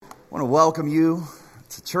I want to welcome you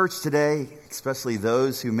to church today, especially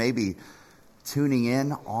those who may be tuning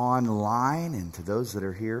in online and to those that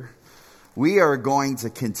are here. We are going to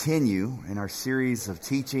continue in our series of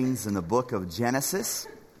teachings in the book of Genesis.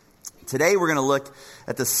 Today we're going to look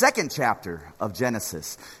at the second chapter of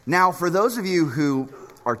Genesis. Now, for those of you who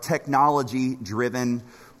are technology driven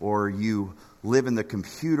or you live in the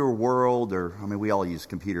computer world, we all use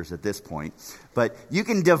computers at this point, but you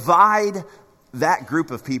can divide that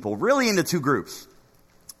group of people really into two groups.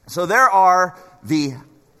 So there are the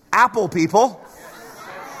Apple people.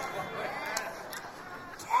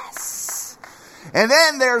 Yes. And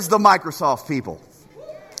then there's the Microsoft people.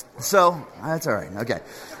 So that's all right. Okay.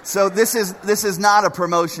 So this is not a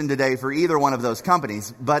promotion today for either one of those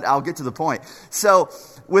companies, but I'll get to the point. So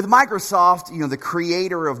with Microsoft, the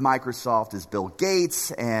creator of Microsoft is Bill Gates,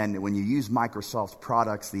 and when you use Microsoft's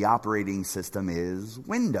products, the operating system is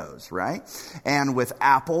Windows, right? And with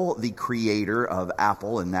Apple, the creator of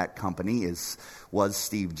Apple and that company was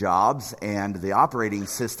Steve Jobs, and the operating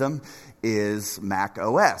system is Mac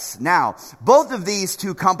OS. Now, both of these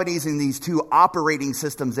two companies and these two operating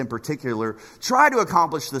systems in particular try to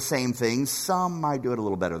accomplish the same things. Some might do it a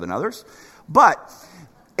little better than others. But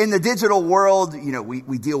in the digital world,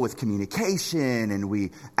 we deal with communication and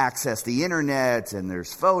we access the internet and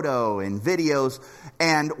there's photo and videos.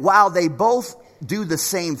 And while they both do the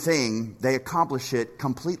same thing, they accomplish it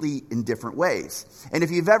completely in different ways. And if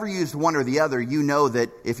you've ever used one or the other, you know that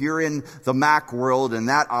if you're in the Mac world and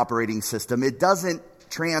that operating system, it doesn't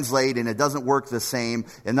translate and it doesn't work the same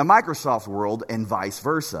in the Microsoft world and vice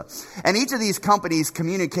versa. And each of these companies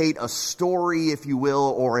communicate a story, if you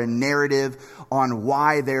will, or a narrative on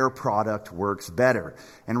why their product works better.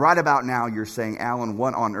 And right about now, you're saying, Alan,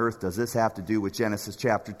 what on earth does this have to do with Genesis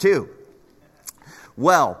chapter 2?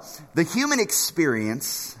 Well, the human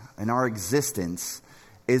experience and our existence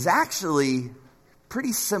is actually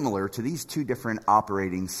pretty similar to these two different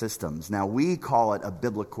operating systems. Now, we call it a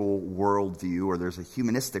biblical worldview, or there's a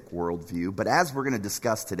humanistic worldview, but as we're going to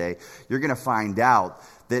discuss today, you're going to find out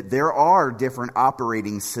that there are different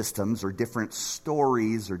operating systems or different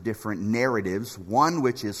stories or different narratives, one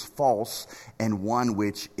which is false and one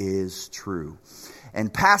which is true.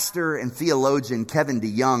 And pastor and theologian Kevin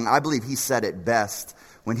DeYoung, I believe he said it best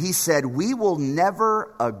when he said, "We will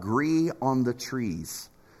never agree on the trees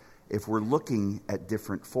if we're looking at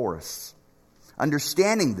different forests.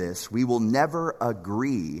 Understanding this, we will never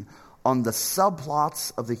agree on the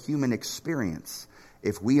subplots of the human experience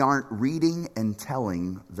if we aren't reading and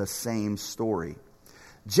telling the same story."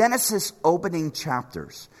 Genesis opening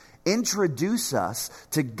chapters introduce us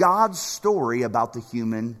to God's story about the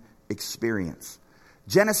human experience.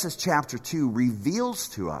 Genesis chapter 2 reveals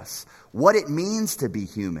to us what it means to be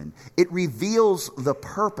human. It reveals the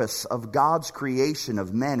purpose of God's creation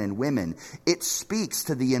of men and women. It speaks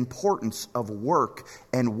to the importance of work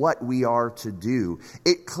and what we are to do.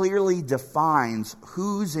 It clearly defines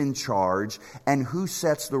who's in charge and who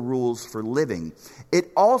sets the rules for living.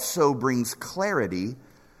 It also brings clarity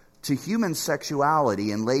to human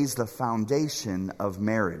sexuality and lays the foundation of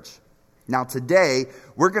marriage. Now today,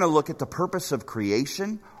 we're going to look at the purpose of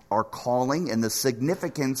creation, our calling, and the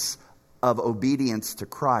significance of obedience to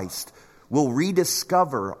Christ. We'll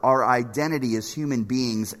rediscover our identity as human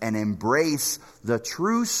beings and embrace the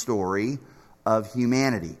true story of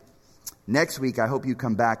humanity. Next week, I hope you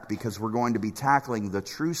come back because we're going to be tackling the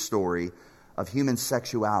true story of human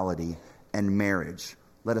sexuality and marriage.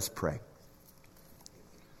 Let us pray.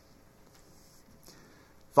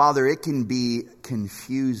 Father, it can be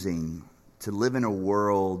confusing to live in a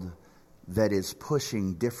world that is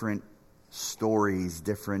pushing different stories,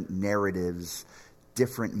 different narratives,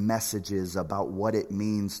 different messages about what it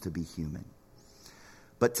means to be human.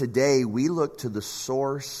 But today we look to the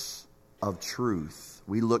source of truth.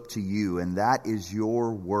 We look to you, and that is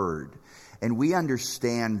your word. And we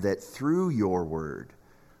understand that through your word,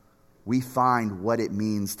 we find what it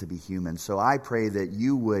means to be human. So I pray that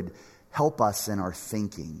you would help us in our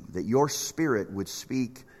thinking, that your Spirit would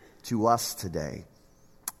speak to us today.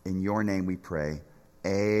 In your name we pray.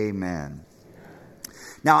 Amen.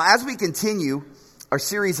 Now, as we continue our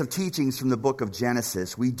series of teachings from the book of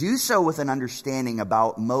Genesis, we do so with an understanding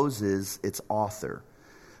about Moses, its author.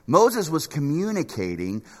 Moses was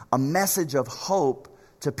communicating a message of hope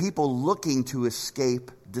to people looking to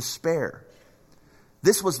escape despair.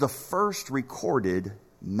 This was the first recorded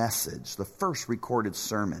message, the first recorded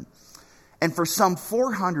sermon. And for some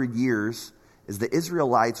 400 years, as the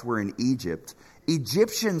Israelites were in Egypt,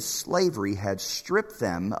 Egyptian slavery had stripped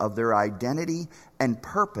them of their identity and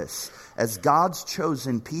purpose as God's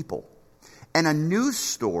chosen people. and a new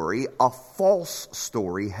story, a false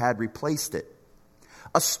story, had replaced it.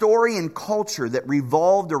 A story and culture that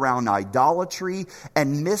revolved around idolatry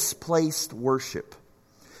and misplaced worship.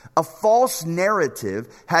 A false narrative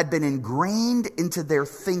had been ingrained into their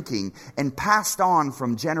thinking and passed on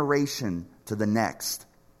from generation to the next.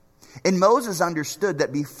 And Moses understood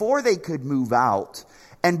that before they could move out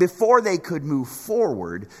and before they could move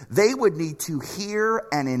forward, they would need to hear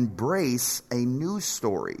and embrace a new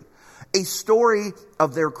story. A story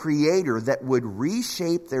of their Creator that would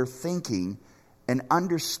reshape their thinking and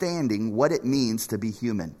understanding what it means to be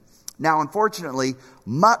human. Now, unfortunately,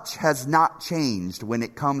 much has not changed when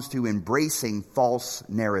it comes to embracing false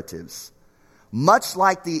narratives. Much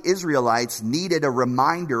like the Israelites needed a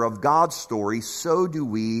reminder of God's story, so do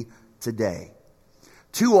we today.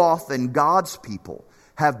 Too often, God's people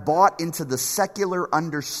have bought into the secular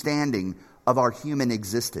understanding of our human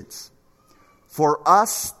existence. For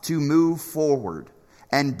us to move forward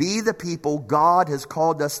and be the people God has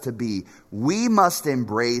called us to be, we must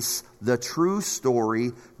embrace the true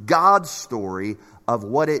story, God's story of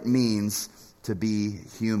what it means to be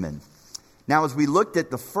human. Now, as we looked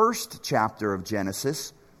at the first chapter of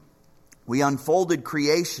Genesis, we unfolded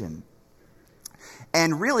creation.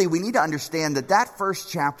 And really, we need to understand that that first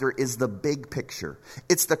chapter is the big picture.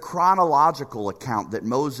 It's the chronological account that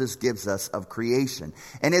Moses gives us of creation.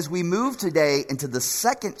 And as we move today into the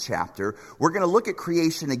second chapter, we're going to look at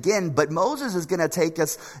creation again, but Moses is going to take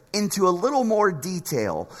us into a little more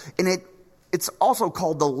detail. And it's also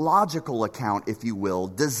called the logical account, if you will,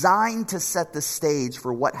 designed to set the stage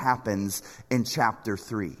for what happens in chapter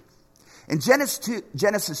 3. In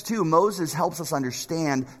Genesis 2, Moses helps us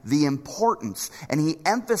understand the importance, and he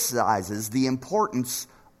emphasizes the importance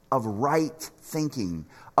of right thinking,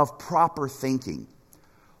 of proper thinking.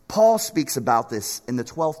 Paul speaks about this in the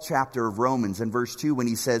 12th chapter of Romans in verse 2 when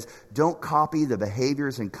he says, "Don't copy the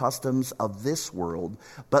behaviors and customs of this world,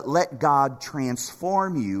 but let God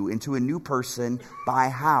transform you into a new person by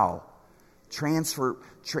how?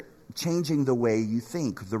 Changing the way you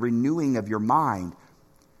think, the renewing of your mind."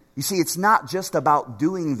 You see, it's not just about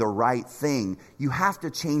doing the right thing. You have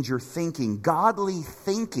to change your thinking. Godly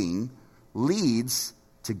thinking leads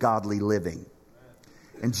to godly living.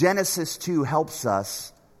 And Genesis 2 helps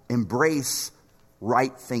us embrace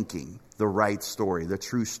right thinking, the right story, the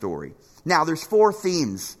true story. Now, there's 4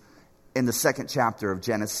 themes in the second chapter of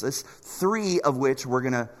Genesis, 3 of which we're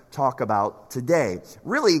going to talk about today.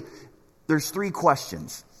 Really, there's 3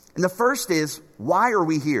 questions. And the first is, why are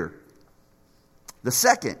we here? The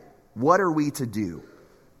second, what are we to do?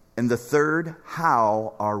 And the third,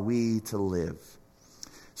 how are we to live?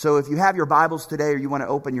 So if you have your Bibles today or you want to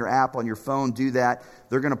open your app on your phone, do that.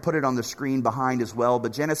 They're going to put it on the screen behind as well.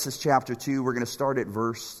 But Genesis chapter 2, we're going to start at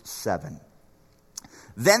verse 7.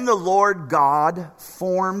 Then the Lord God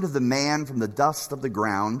formed the man from the dust of the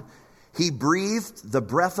ground. He breathed the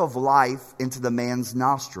breath of life into the man's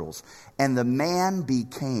nostrils, and the man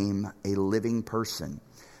became a living person.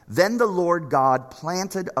 Then the Lord God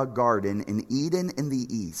planted a garden in Eden in the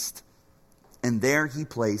east, and there he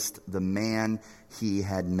placed the man he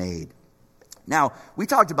had made. Now, we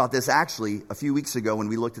talked about this actually a few weeks ago when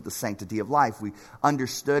we looked at the sanctity of life. We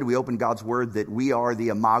understood, we opened God's word that we are the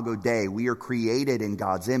imago Dei. We are created in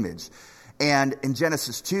God's image. And in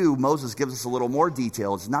Genesis 2, Moses gives us a little more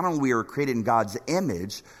detail. It's not only we are created in God's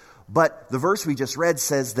image, but the verse we just read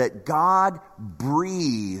says that God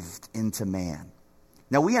breathed into man.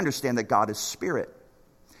 Now, we understand that God is spirit.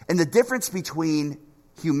 And the difference between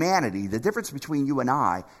humanity, the difference between you and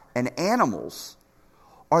I and animals,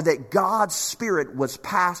 are that God's spirit was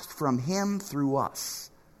passed from him through us.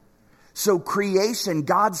 So creation,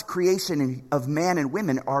 God's creation of man and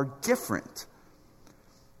women are different.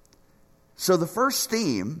 So the first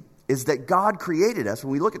theme is that God created us.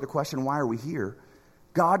 When we look at the question, why are we here?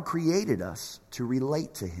 God created us to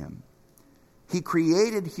relate to him. He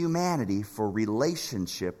created humanity for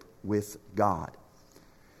relationship with God.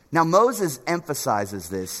 Now, Moses emphasizes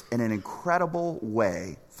this in an incredible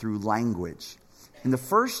way through language. In the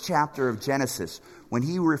first chapter of Genesis, when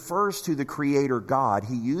he refers to the Creator God,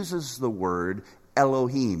 he uses the word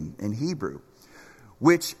Elohim in Hebrew,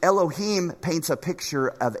 which Elohim paints a picture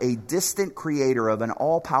of a distant creator of an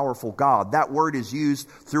all-powerful God. That word is used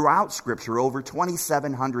throughout Scripture over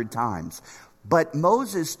 2,700 times. But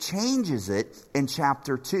Moses changes it in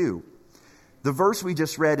chapter 2. The verse we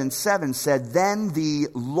just read in 7 said, "Then the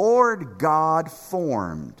Lord God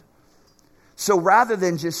formed." So rather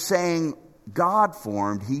than just saying God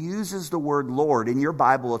formed, he uses the word Lord. In your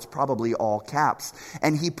Bible, it's probably all caps.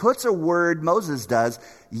 And he puts a word, Moses does,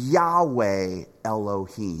 Yahweh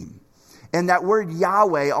Elohim. And that word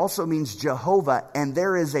Yahweh also means Jehovah, and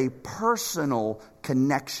there is a personal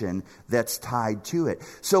connection that's tied to it.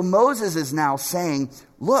 So Moses is now saying,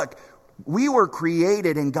 look, we were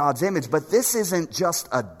created in God's image, but this isn't just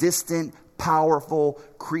a distant, powerful,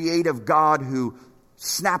 creative God who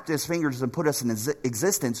snapped his fingers and put us in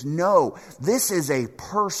existence. No, this is a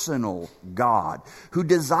personal God who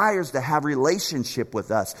desires to have relationship with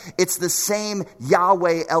us. It's the same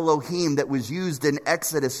Yahweh Elohim that was used in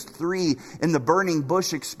Exodus 3 in the burning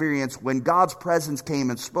bush experience when God's presence came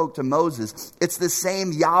and spoke to Moses. It's the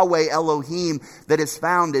same Yahweh Elohim that is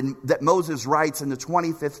found in, that Moses writes in the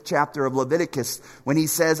 25th chapter of Leviticus when he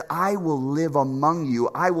says, I will live among you.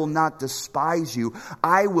 I will not despise you.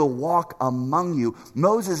 I will walk among you.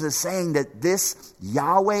 Moses is saying that this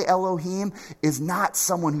Yahweh Elohim is not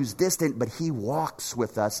someone who's distant, but he walks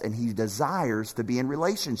with us and he desires to be in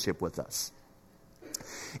relationship with us.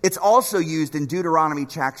 It's also used in Deuteronomy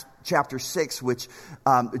chapter 6, which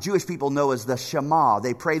Jewish people know as the Shema.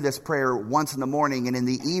 They pray this prayer once in the morning and in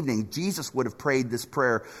the evening. Jesus would have prayed this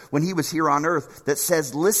prayer when he was here on earth that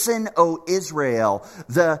says, listen, O Israel,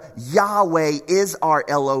 the Yahweh is our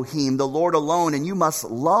Elohim, the Lord alone, and you must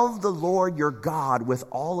love the Lord your God with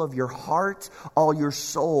all of your heart, all your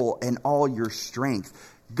soul, and all your strength.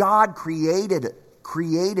 God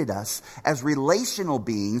created us as relational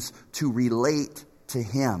beings to relate to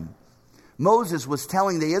him. Moses was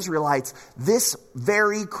telling the Israelites, this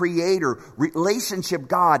very creator, relationship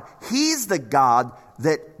God, he's the God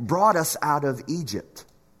that brought us out of Egypt.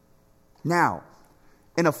 Now,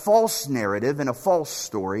 in a false narrative, in a false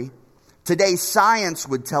story, today science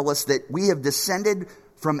would tell us that we have descended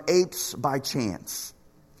from apes by chance.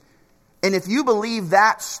 And if you believe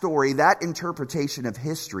that story, that interpretation of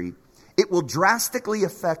history, it will drastically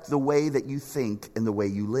affect the way that you think and the way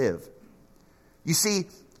you live. You see,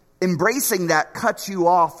 embracing that cuts you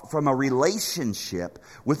off from a relationship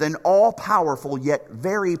with an all-powerful yet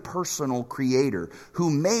very personal creator who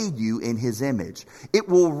made you in his image. It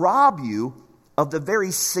will rob you of the very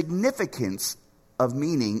significance of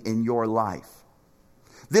meaning in your life.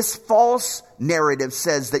 This false narrative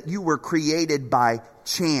says that you were created by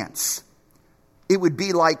chance. It would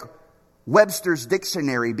be like Webster's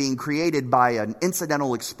dictionary being created by an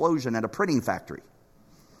incidental explosion at a printing factory.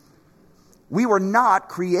 We were not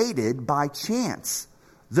created by chance.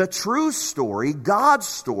 The true story, God's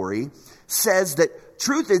story, says that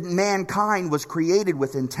truth in mankind was created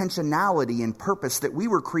with intentionality and purpose, that we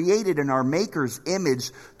were created in our Maker's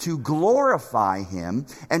image to glorify him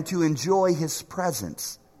and to enjoy his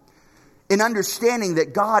presence. In understanding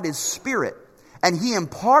that God is spirit, and he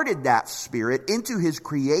imparted that spirit into his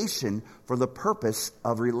creation for the purpose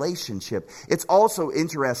of relationship. It's also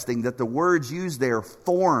interesting that the words used there,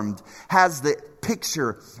 formed, has the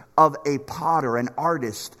picture of a potter, an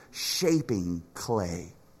artist shaping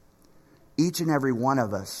clay. Each and every one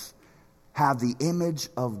of us have the image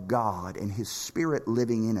of God and his spirit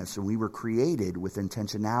living in us, and we were created with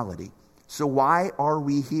intentionality. So why are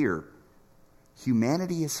we here?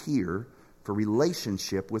 Humanity is here for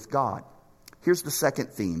relationship with God. Here's the second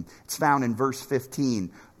theme. It's found in verse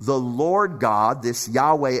 15. The Lord God, this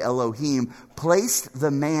Yahweh Elohim, placed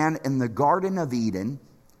the man in the Garden of Eden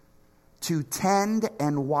to tend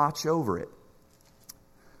and watch over it.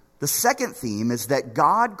 The second theme is that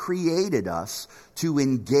God created us to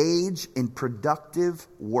engage in productive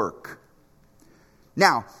work.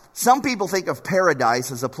 Now, some people think of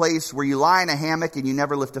paradise as a place where you lie in a hammock and you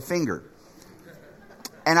never lift a finger.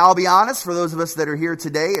 And I'll be honest, for those of us that are here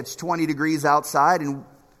today, it's 20 degrees outside, and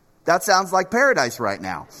that sounds like paradise right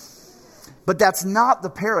now. But that's not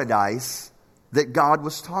the paradise that God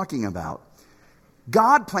was talking about.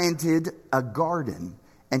 God planted a garden,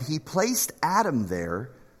 and he placed Adam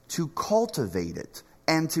there to cultivate it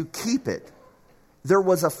and to keep it. There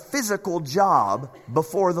was a physical job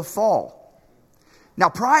before the fall. Now,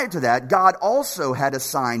 prior to that, God also had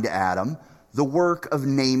assigned to Adam the work of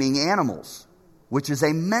naming animals, which is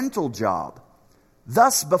a mental job.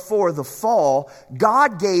 Thus, before the fall,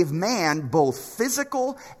 God gave man both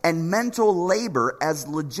physical and mental labor as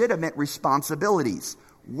legitimate responsibilities.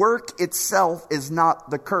 Work itself is not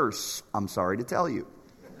the curse, I'm sorry to tell you.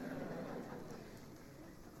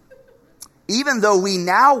 Even though we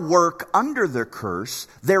now work under the curse,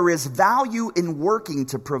 there is value in working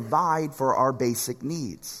to provide for our basic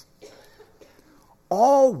needs.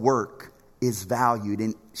 All work is valued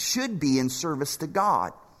and should be in service to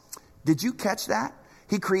God. Did you catch that?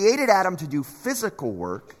 He created Adam to do physical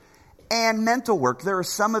work and mental work. There are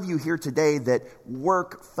some of you here today that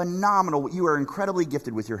work phenomenal. You are incredibly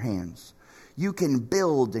gifted with your hands. You can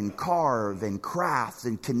build and carve and craft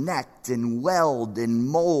and connect and weld and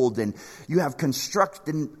mold, and you have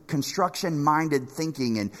construction-minded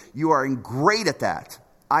thinking, and you are great at that.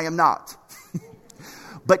 I am not.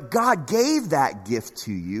 But God gave that gift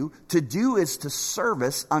to you to do as to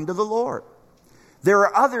service unto the Lord. There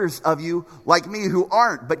are others of you like me who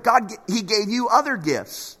aren't, but He gave you other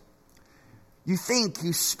gifts. You think,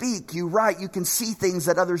 you speak, you write, you can see things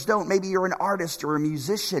that others don't. Maybe you're an artist or a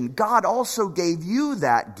musician. God also gave you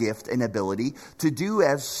that gift and ability to do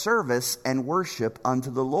as service and worship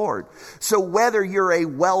unto the Lord. So whether you're a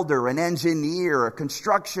welder, an engineer, a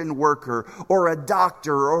construction worker, or a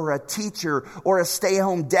doctor, or a teacher, or a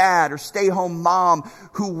stay-home dad or stay-home mom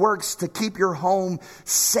who works to keep your home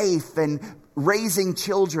safe and raising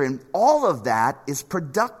children, all of that is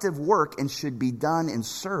productive work and should be done in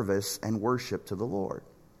service and worship to the Lord.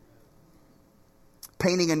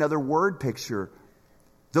 Painting another word picture,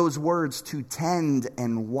 those words to tend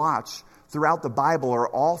and watch throughout the Bible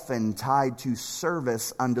are often tied to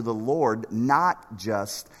service unto the Lord, not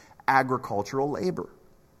just agricultural labor.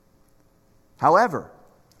 However,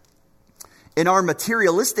 in our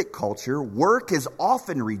materialistic culture, work is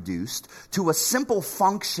often reduced to a simple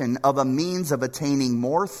function of a means of attaining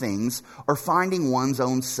more things or finding one's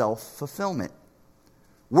own self-fulfillment.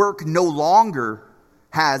 Work no longer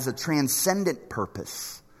has a transcendent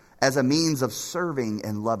purpose as a means of serving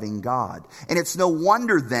and loving God. And it's no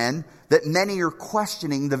wonder then that many are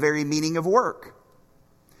questioning the very meaning of work.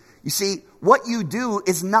 You see, what you do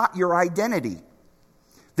is not your identity.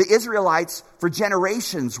 The Israelites for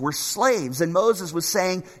generations were slaves, and Moses was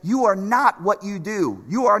saying, you are not what you do.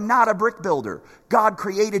 You are not a brick builder. God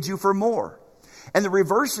created you for more. And the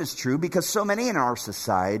reverse is true, because so many in our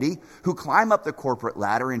society who climb up the corporate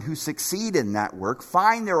ladder and who succeed in that work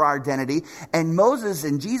find their identity. And Moses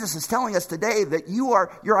and Jesus is telling us today that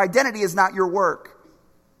your identity is not your work.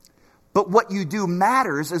 But what you do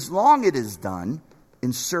matters as long as it is done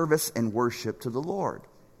in service and worship to the Lord.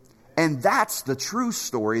 And that's the true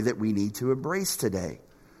story that we need to embrace today.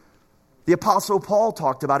 The Apostle Paul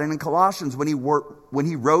talked about it in Colossians when he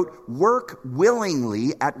wrote, work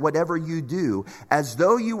willingly at whatever you do, as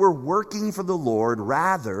though you were working for the Lord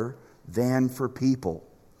rather than for people.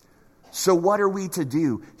 So what are we to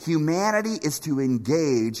do? Humanity is to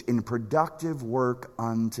engage in productive work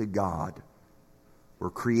unto God. We're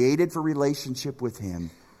created for relationship with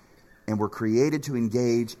Him. And we're created to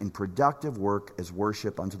engage in productive work as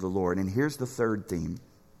worship unto the Lord. And here's the third theme.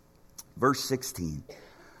 Verse 16.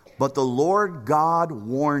 But the Lord God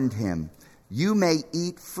warned him, you may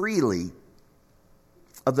eat freely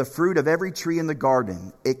of the fruit of every tree in the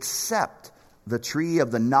garden, except the tree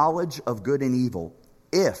of the knowledge of good and evil.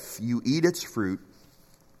 If you eat its fruit,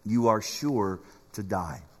 you are sure to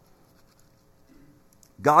die.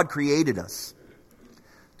 God created us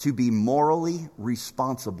to be morally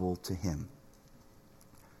responsible to Him.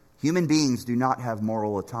 Human beings do not have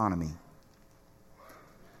moral autonomy.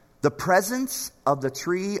 The presence of the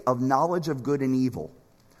tree of knowledge of good and evil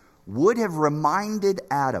would have reminded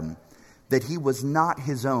Adam that he was not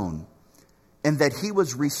his own and that he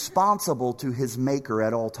was responsible to his Maker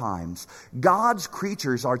at all times. God's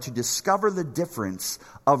creatures are to discover the difference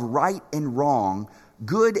of right and wrong,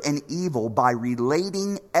 good and evil, by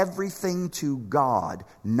relating everything to God,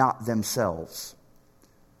 not themselves.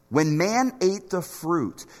 When man ate the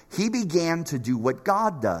fruit, he began to do what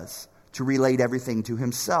God does, to relate everything to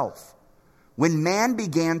himself. When man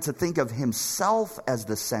began to think of himself as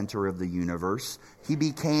the center of the universe, he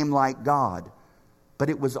became like God. But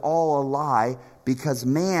it was all a lie, because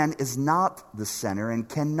man is not the center and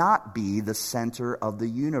cannot be the center of the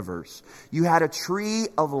universe. You had a tree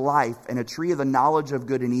of life and a tree of the knowledge of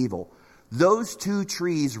good and evil. Those two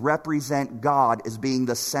trees represent God as being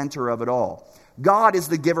the center of it all. God is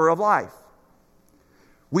the giver of life.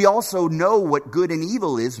 We also know what good and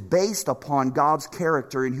evil is based upon God's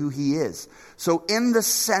character and who He is. So in the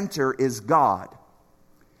center is God.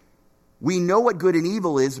 We know what good and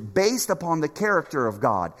evil is based upon the character of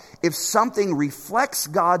God. If something reflects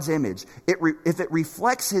God's image, if it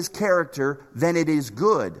reflects His character, then it is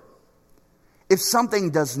good. If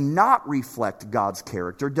something does not reflect God's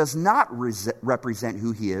character, does not represent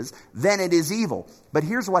who He is, then it is evil. But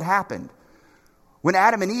here's what happened. When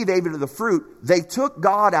Adam and Eve ate of the fruit, they took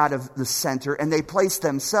God out of the center and they placed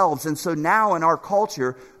themselves. And so now in our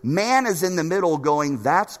culture, man is in the middle going,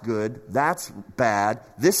 that's good, that's bad,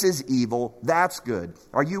 this is evil, that's good.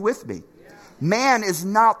 Are you with me? Yeah. Man is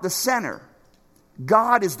not the center.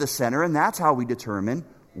 God is the center, and that's how we determine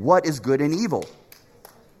what is good and evil.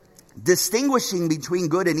 Distinguishing between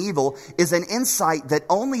good and evil is an insight that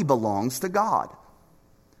only belongs to God.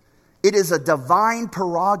 It is a divine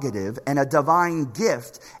prerogative and a divine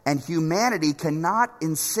gift, and humanity cannot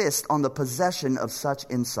insist on the possession of such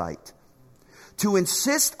insight. To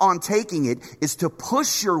insist on taking it is to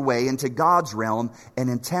push your way into God's realm and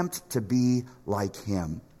attempt to be like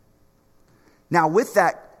Him. Now, with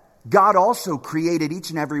that, God also created each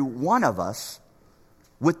and every one of us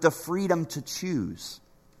with the freedom to choose.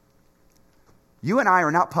 You and I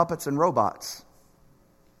are not puppets and robots.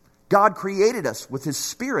 God created us with His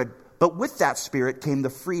Spirit, but with that Spirit came the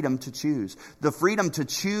freedom to choose. The freedom to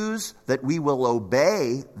choose that we will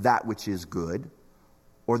obey that which is good,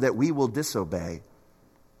 or that we will disobey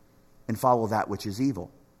and follow that which is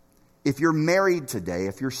evil. If you're married today,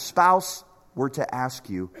 if your spouse were to ask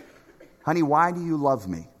you, honey, why do you love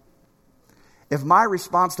me? If my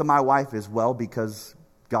response to my wife is, well, because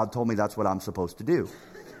God told me that's what I'm supposed to do.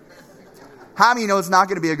 How many know it's not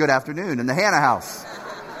going to be a good afternoon in the Hannah house?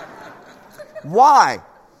 Why?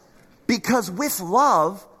 Because with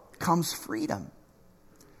love comes freedom.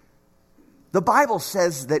 The Bible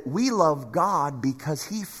says that we love God because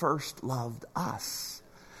He first loved us.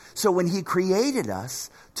 So when He created us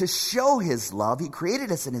to show His love, He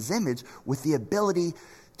created us in His image with the ability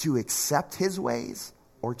to accept His ways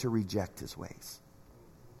or to reject His ways.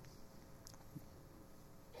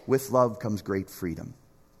 With love comes great freedom.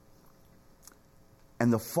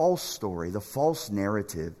 And the false story, the false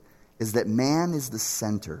narrative, is that man is the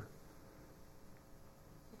center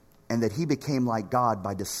and that he became like God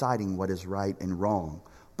by deciding what is right and wrong.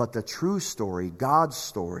 But the true story, God's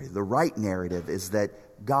story, the right narrative is that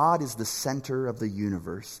God is the center of the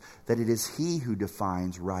universe, that it is He who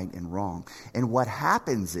defines right and wrong. And what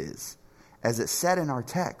happens is, as it said in our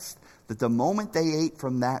text, that the moment they ate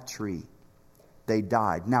from that tree, they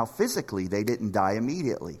died. Now, physically, they didn't die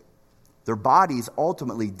immediately. Their bodies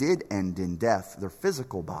ultimately did end in death, their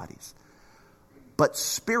physical bodies. But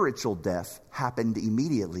spiritual death happened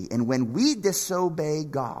immediately. And when we disobey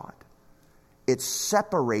God, it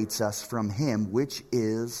separates us from Him, which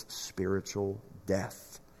is spiritual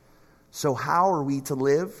death. So how are we to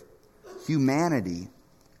live? Humanity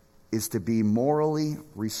is to be morally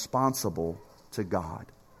responsible to God.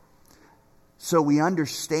 So we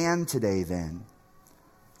understand today then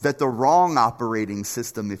that the wrong operating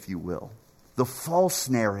system, if you will, the false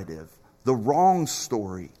narrative, the wrong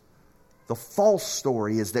story, the false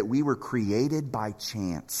story is that we were created by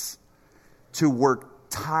chance to work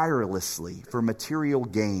tirelessly for material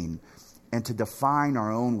gain and to define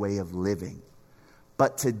our own way of living.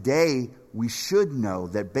 But today, we should know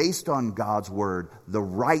that based on God's word, the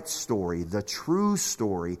right story, the true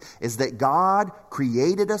story, is that God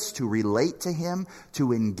created us to relate to Him,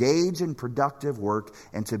 to engage in productive work,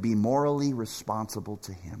 and to be morally responsible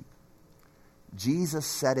to Him. Jesus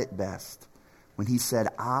said it best when He said,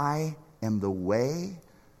 I am the way,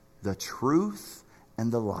 the truth,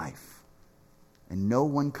 and the life. And no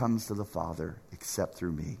one comes to the Father except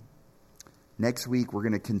through me. Next week, we're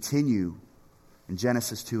going to continue in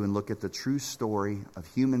Genesis 2 and look at the true story of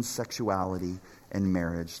human sexuality and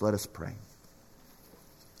marriage. Let us pray.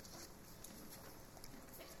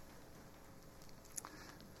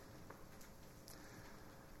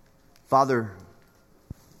 Father,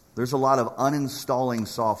 there's a lot of uninstalling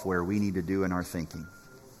software we need to do in our thinking.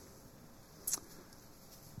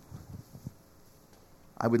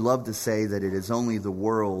 I would love to say that it is only the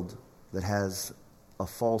world that has a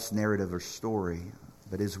false narrative or story.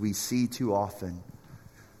 But as we see too often,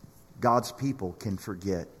 God's people can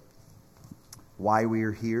forget why we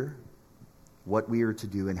are here, what we are to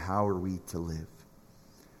do, and how are we to live.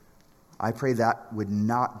 I pray that would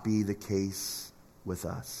not be the case with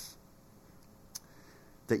us.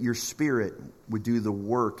 That your Spirit would do the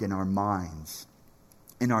work in our minds,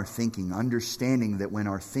 in our thinking, understanding that when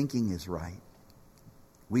our thinking is right,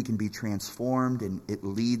 we can be transformed and it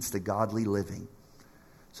leads to godly living.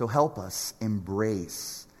 So help us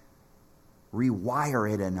embrace,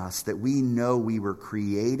 rewire it in us that we know we were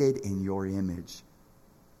created in your image.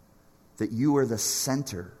 That you are the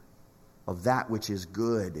center of that which is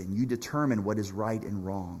good and you determine what is right and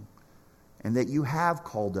wrong. And that you have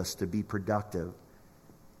called us to be productive.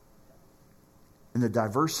 In the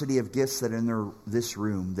diversity of gifts that are in this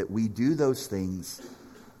room, that we do those things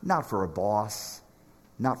not for a boss,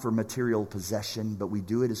 not for material possession, but we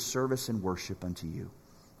do it as service and worship unto you.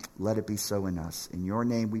 Let it be so in us. In your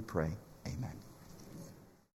name we pray. Amen.